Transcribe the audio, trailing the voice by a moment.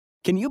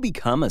Can you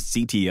become a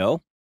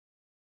CTO?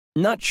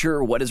 Not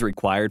sure what is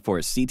required for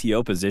a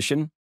CTO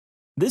position?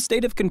 This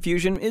state of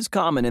confusion is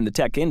common in the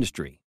tech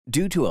industry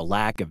due to a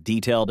lack of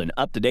detailed and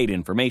up-to-date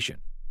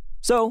information.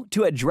 So,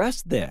 to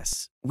address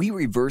this, we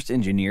reverse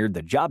engineered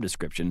the job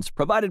descriptions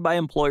provided by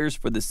employers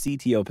for the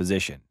CTO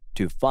position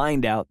to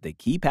find out the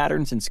key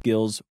patterns and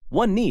skills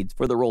one needs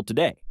for the role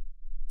today.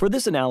 For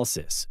this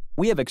analysis,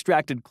 we have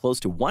extracted close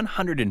to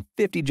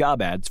 150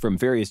 job ads from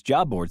various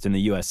job boards in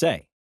the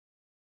USA.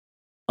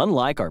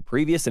 Unlike our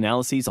previous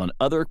analyses on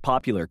other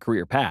popular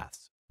career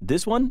paths,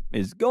 this one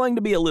is going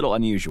to be a little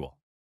unusual,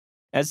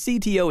 as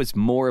CTO is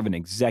more of an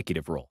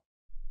executive role.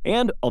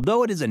 And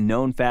although it is a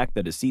known fact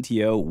that a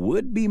CTO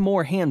would be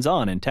more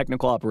hands-on in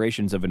technical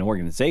operations of an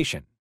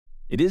organization,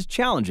 it is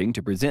challenging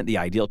to present the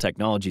ideal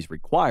technologies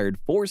required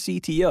for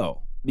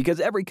CTO because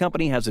every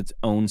company has its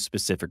own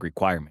specific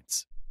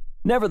requirements.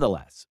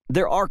 Nevertheless,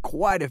 there are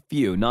quite a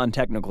few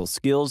non-technical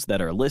skills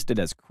that are listed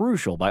as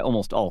crucial by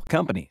almost all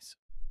companies.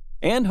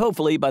 And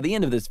hopefully, by the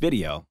end of this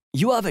video,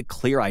 you will have a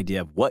clear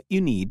idea of what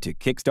you need to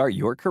kickstart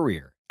your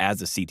career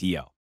as a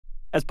CTO.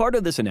 As part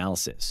of this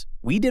analysis,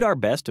 we did our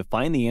best to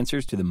find the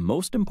answers to the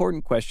most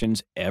important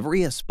questions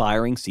every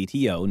aspiring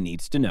CTO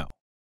needs to know.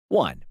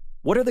 1.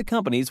 What are the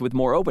companies with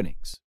more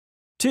openings?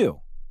 2.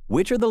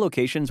 Which are the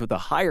locations with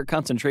a higher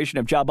concentration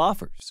of job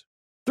offers?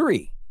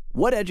 3.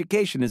 What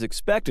education is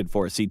expected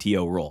for a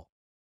CTO role?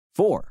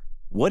 4.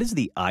 What is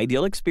the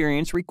ideal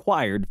experience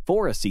required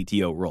for a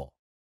CTO role?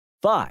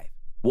 5.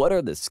 What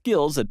are the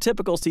skills a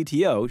typical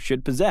CTO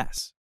should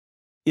possess?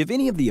 If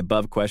any of the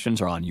above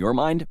questions are on your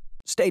mind,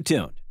 stay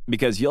tuned,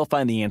 because you'll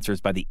find the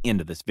answers by the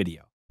end of this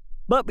video.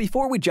 But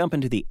before we jump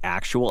into the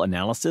actual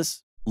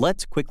analysis,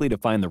 let's quickly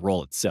define the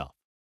role itself.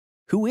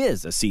 Who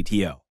is a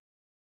CTO?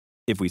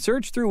 If we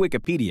search through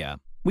Wikipedia,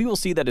 we will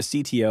see that a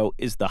CTO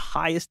is the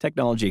highest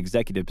technology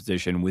executive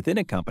position within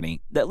a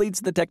company that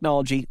leads the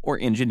technology or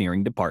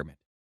engineering department.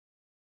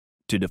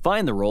 To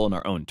define the role in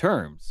our own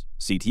terms,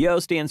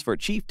 CTO stands for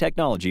Chief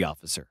Technology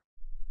Officer.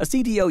 A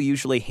CTO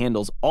usually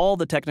handles all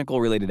the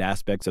technical-related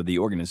aspects of the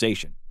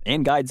organization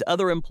and guides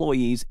other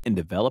employees in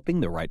developing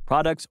the right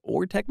products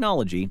or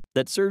technology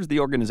that serves the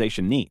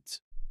organization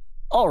needs.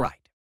 All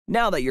right,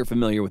 now that you're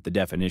familiar with the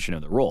definition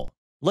of the role,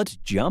 let's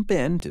jump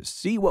in to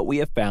see what we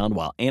have found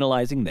while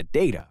analyzing the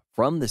data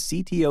from the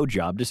CTO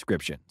job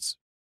descriptions.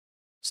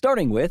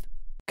 Starting with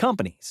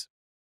companies.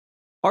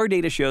 Our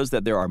data shows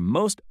that there are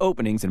most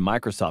openings in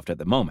Microsoft at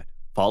the moment,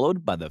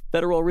 followed by the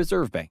Federal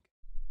Reserve Bank.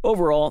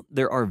 Overall,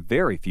 there are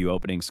very few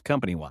openings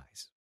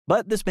company-wise.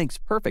 But this makes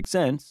perfect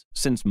sense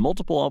since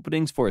multiple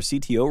openings for a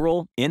CTO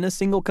role in a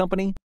single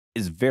company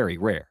is very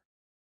rare.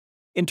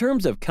 In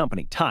terms of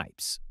company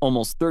types,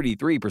 almost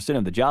 33%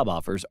 of the job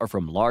offers are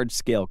from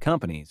large-scale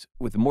companies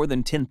with more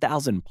than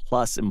 10,000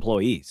 plus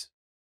employees.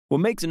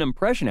 What makes an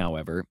impression,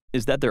 however,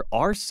 is that there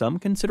are some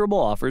considerable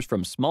offers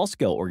from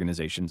small-scale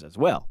organizations as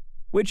well,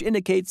 which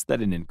indicates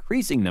that an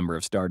increasing number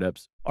of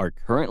startups are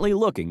currently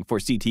looking for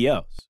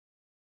CTOs.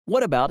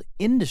 What about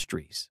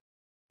industries?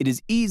 It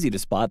is easy to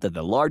spot that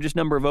the largest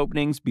number of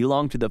openings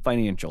belong to the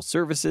financial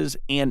services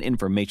and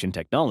information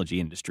technology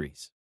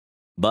industries.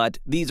 But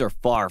these are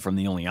far from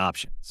the only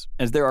options,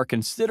 as there are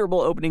considerable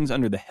openings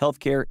under the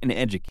healthcare and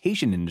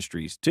education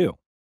industries too.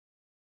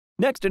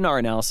 Next in our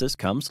analysis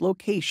comes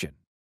location.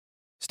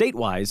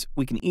 State-wise,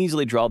 we can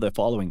easily draw the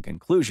following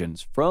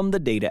conclusions from the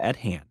data at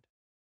hand.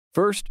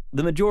 First,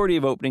 the majority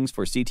of openings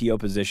for CTO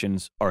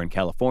positions are in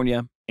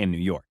California and New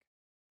York.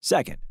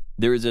 Second,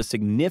 there is a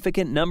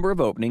significant number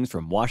of openings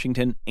from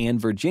Washington and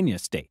Virginia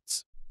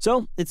states.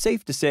 So it's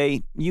safe to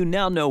say you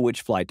now know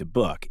which flight to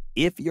book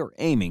if you're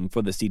aiming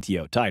for the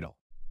CTO title.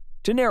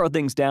 To narrow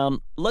things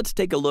down, let's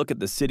take a look at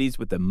the cities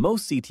with the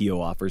most CTO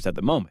offers at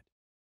the moment.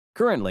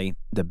 Currently,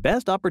 the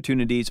best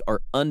opportunities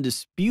are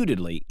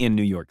undisputedly in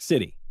New York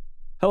City.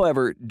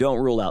 However, don't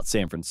rule out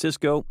San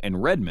Francisco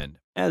and Redmond,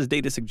 as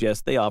data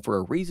suggests they offer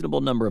a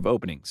reasonable number of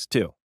openings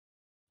too.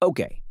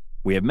 Okay,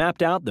 we have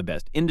mapped out the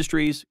best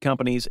industries,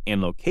 companies,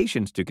 and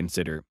locations to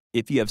consider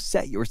if you have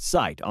set your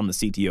sight on the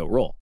CTO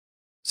role.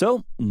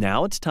 So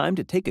now it's time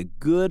to take a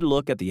good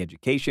look at the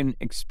education,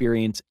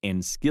 experience,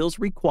 and skills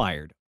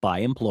required by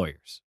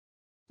employers.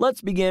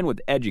 Let's begin with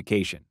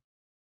education.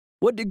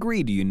 What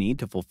degree do you need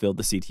to fulfill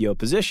the CTO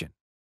position?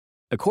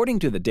 According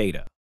to the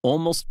data,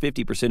 almost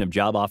 50% of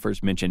job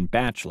offers mention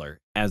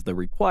bachelor as the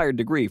required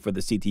degree for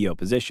the CTO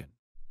position.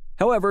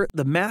 However,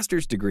 the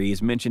master's degree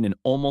is mentioned in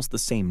almost the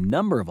same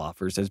number of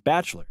offers as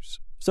bachelor's,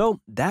 so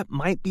that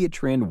might be a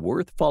trend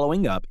worth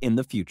following up in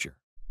the future.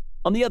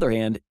 On the other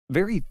hand,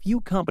 very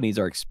few companies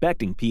are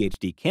expecting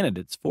PhD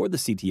candidates for the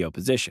CTO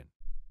position,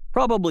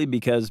 probably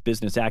because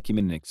business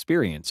acumen and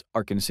experience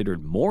are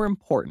considered more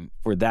important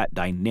for that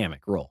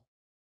dynamic role.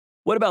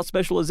 What about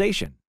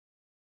specialization?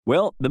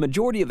 Well, the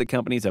majority of the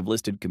companies have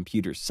listed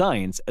computer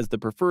science as the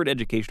preferred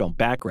educational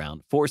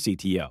background for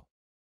CTO.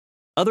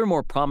 Other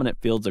more prominent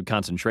fields of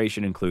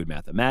concentration include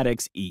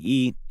mathematics,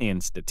 EE,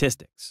 and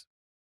statistics.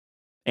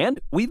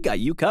 And we've got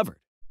you covered.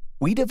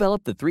 We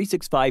developed the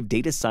 365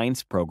 Data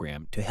Science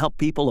program to help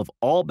people of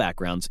all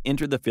backgrounds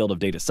enter the field of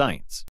data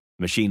science,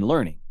 machine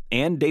learning,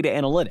 and data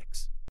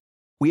analytics.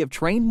 We have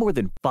trained more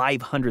than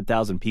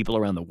 500,000 people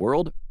around the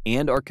world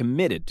and are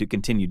committed to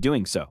continue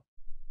doing so.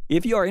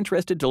 If you are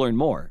interested to learn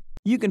more,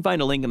 you can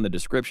find a link in the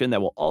description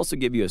that will also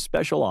give you a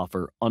special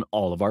offer on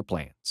all of our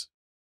plans.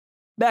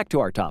 Back to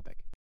our topic.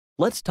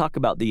 Let's talk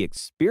about the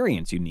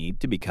experience you need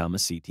to become a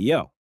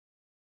CTO.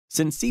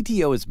 Since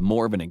CTO is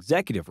more of an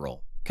executive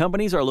role,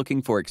 companies are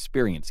looking for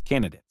experienced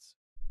candidates.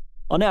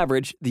 On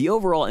average, the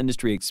overall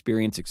industry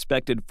experience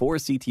expected for a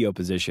CTO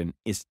position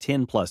is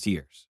 10+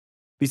 years.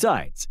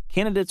 Besides,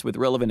 candidates with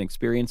relevant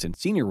experience in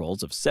senior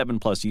roles of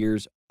 7+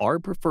 years are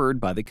preferred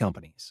by the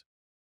companies.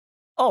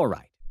 All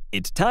right,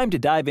 it's time to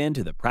dive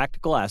into the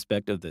practical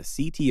aspect of the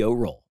CTO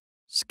role: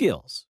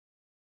 skills.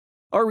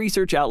 Our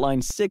research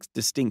outlines 6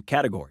 distinct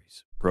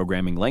categories: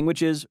 programming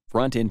languages,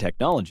 front-end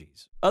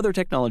technologies, other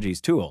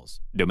technologies tools,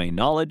 domain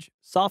knowledge,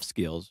 soft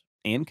skills,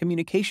 and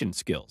communication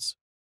skills.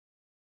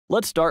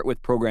 Let's start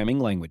with programming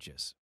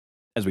languages.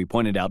 As we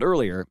pointed out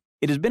earlier,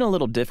 it has been a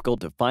little difficult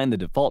to find the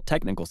default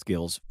technical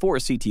skills for a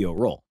CTO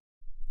role.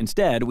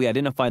 Instead, we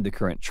identified the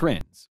current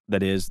trends,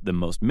 that is, the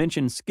most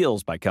mentioned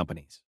skills by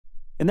companies.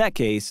 In that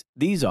case,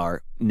 these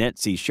are .NET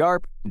C#,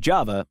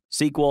 Java,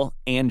 SQL,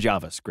 and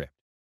JavaScript.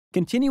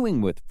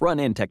 Continuing with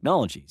front-end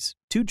technologies,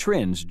 2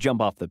 trends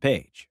jump off the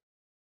page.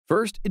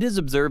 First, it is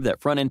observed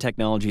that front-end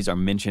technologies are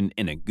mentioned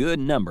in a good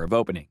number of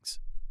openings.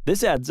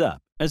 This adds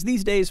up, as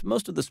these days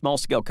most of the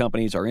small-scale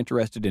companies are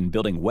interested in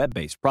building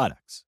web-based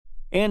products.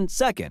 And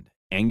second,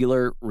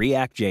 Angular,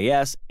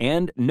 React.js,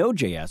 and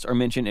Node.js are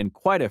mentioned in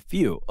quite a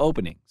few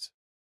openings.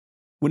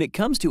 When it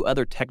comes to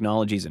other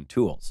technologies and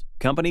tools,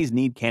 companies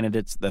need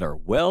candidates that are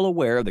well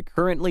aware of the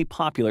currently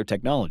popular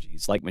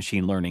technologies like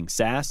machine learning,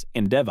 SaaS,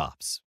 and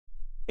DevOps.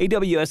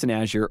 AWS and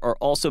Azure are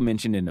also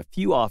mentioned in a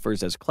few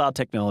offers as cloud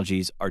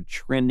technologies are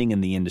trending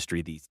in the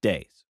industry these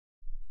days.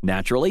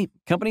 Naturally,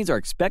 companies are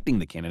expecting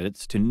the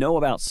candidates to know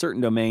about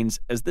certain domains,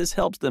 as this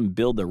helps them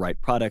build the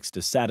right products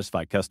to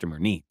satisfy customer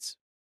needs.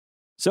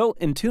 So,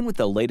 in tune with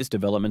the latest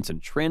developments and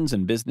trends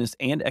in business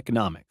and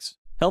economics,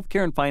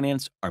 healthcare and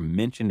finance are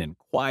mentioned in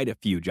quite a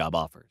few job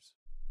offers.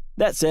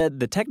 That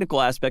said, the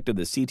technical aspect of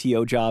the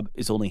CTO job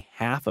is only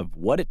half of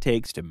what it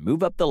takes to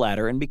move up the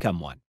ladder and become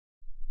one.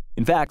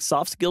 In fact,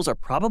 soft skills are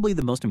probably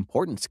the most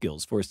important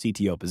skills for a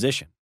CTO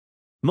position.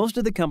 Most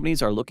of the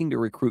companies are looking to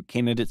recruit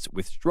candidates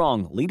with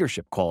strong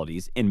leadership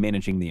qualities in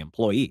managing the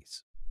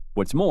employees.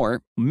 What's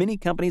more, many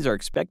companies are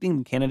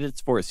expecting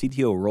candidates for a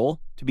CTO role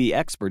to be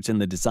experts in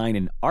the design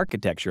and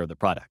architecture of the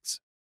products.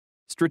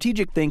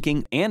 Strategic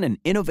thinking and an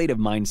innovative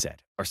mindset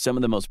are some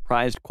of the most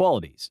prized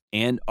qualities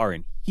and are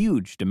in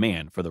huge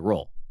demand for the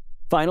role.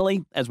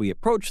 Finally, as we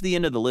approach the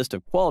end of the list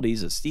of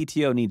qualities a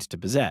CTO needs to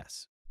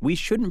possess, we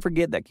shouldn't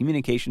forget that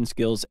communication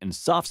skills and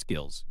soft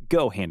skills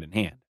go hand in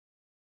hand.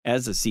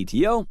 As a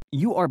CTO,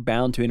 you are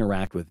bound to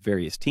interact with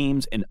various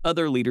teams and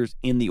other leaders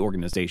in the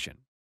organization.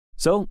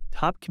 So,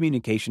 top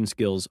communication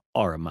skills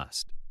are a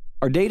must.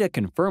 Our data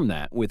confirm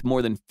that, with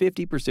more than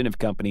 50% of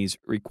companies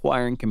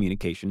requiring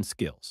communication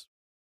skills.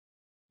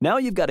 Now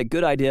you've got a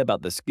good idea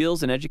about the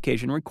skills and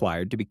education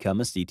required to become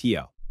a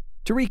CTO.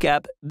 To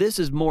recap, this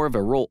is more of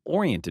a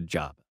role-oriented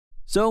job.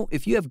 So,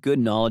 if you have good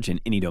knowledge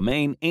in any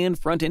domain and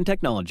front-end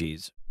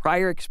technologies,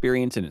 prior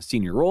experience in a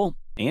senior role,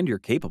 and you're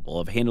capable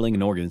of handling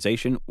an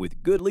organization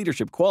with good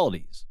leadership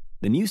qualities,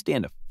 then you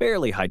stand a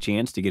fairly high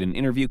chance to get an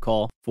interview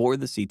call for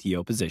the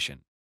CTO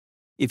position.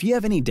 If you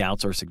have any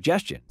doubts or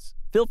suggestions,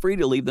 feel free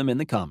to leave them in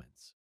the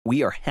comments.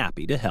 We are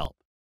happy to help.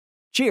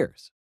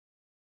 Cheers!